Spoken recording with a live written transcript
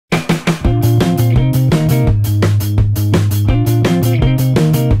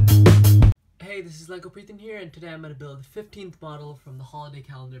Lego Preethan here, and today I'm going to build the 15th model from the holiday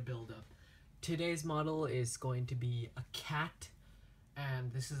calendar build-up. Today's model is going to be a cat,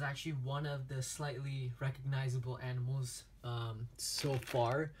 and this is actually one of the slightly recognizable animals so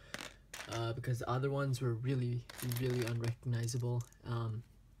far, because the other ones were really unrecognizable, and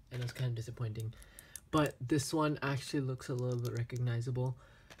it was kind of disappointing. But this one actually looks a little bit recognizable,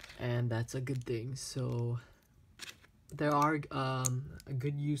 and that's a good thing. So there are a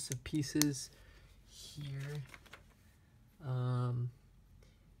good use of pieces here, and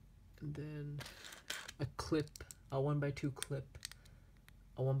then a clip, a 1x2 clip,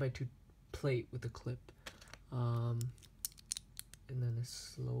 a 1x2 plate with a clip, and then a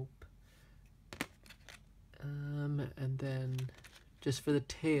slope, and then just for the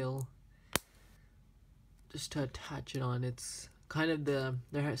tail, just to attach it on. It's kind of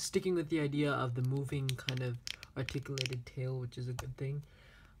they're sticking with the idea of the moving kind of articulated tail, which is a good thing.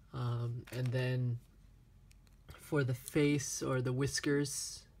 And then for the face or the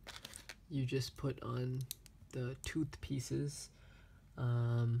whiskers, you just put on the tooth pieces,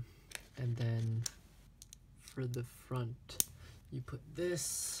 and then for the front you put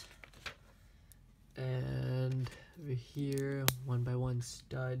this, and over here 1x1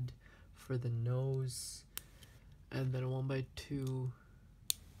 stud for the nose, and then a 1x2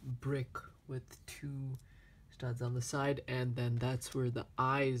 brick with 2 studs on the side, and then that's where the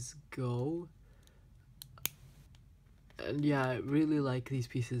eyes go. And yeah, I really like these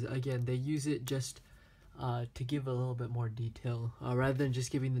pieces. Again, they use it just to give a little bit more detail, rather than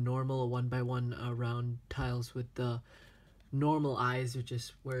just giving the normal 1x1 round tiles with the normal eyes, which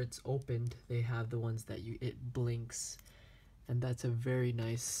is where it's opened. They have the ones that it blinks, and that's a very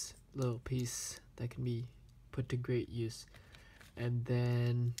nice little piece that can be put to great use. And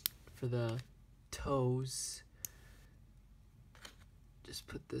then for the toes, just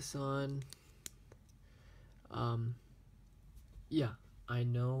put this on. Yeah, I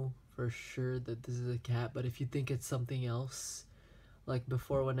know for sure that this is a cat, but if you think it's something else, like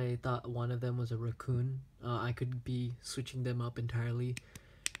before when I thought one of them was a raccoon, I could be switching them up entirely.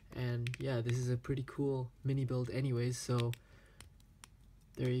 And yeah, this is a pretty cool mini build anyways, so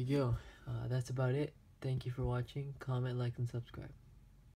there you go. That's about it. Thank you for watching. Comment, like, and subscribe.